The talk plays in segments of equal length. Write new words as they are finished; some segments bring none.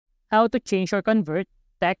how to change or convert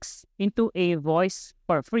text into a voice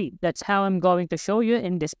for free. That's how I'm going to show you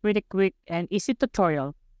in this pretty quick and easy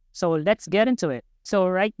tutorial. So let's get into it. So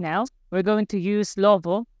right now, we're going to use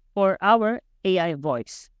Lovo for our AI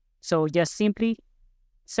voice. So just simply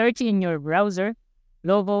search in your browser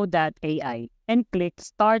lovo.ai and click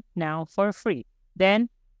Start Now for free. Then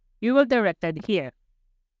you will directed here.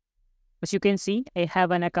 As you can see, I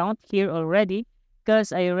have an account here already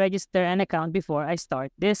because I registered an account before I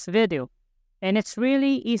start this video. And it's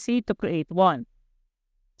really easy to create one.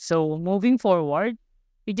 So moving forward,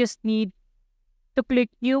 you just need to click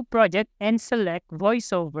New Project and select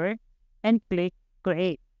VoiceOver and click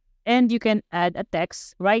Create. And you can add a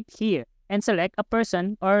text right here and select a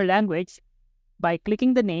person or language by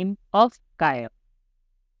clicking the name of Kyle.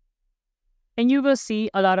 And you will see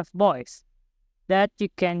a lot of voice that you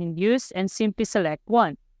can use and simply select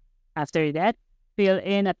one. After that, fill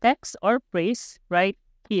in a text or phrase right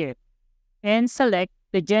here and select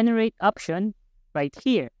the Generate option right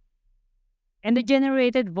here. And the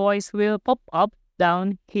generated voice will pop up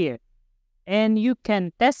down here. And you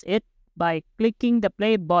can test it by clicking the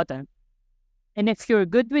play button. And if you're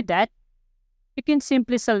good with that, you can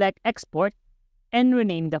simply select Export and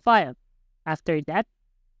rename the file. After that,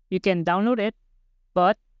 you can download it,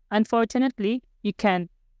 but unfortunately, you can't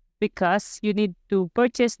because you need to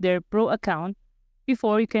purchase their Pro account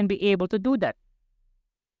before you can be able to do that.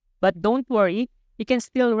 But don't worry, you can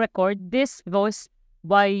still record this voice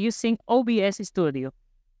by using OBS Studio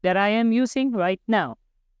that I am using right now.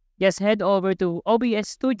 Just head over to OBS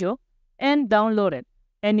Studio and download it,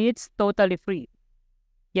 and it's totally free.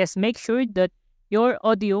 Just make sure that your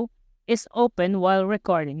audio is open while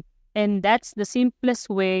recording, and that's the simplest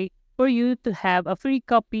way for you to have a free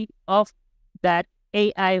copy of that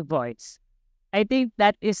AI voice. I think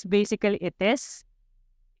that is basically it is.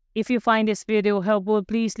 If you find this video helpful,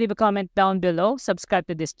 please leave a comment down below, subscribe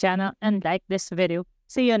to this channel, and like this video.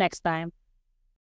 See you next time.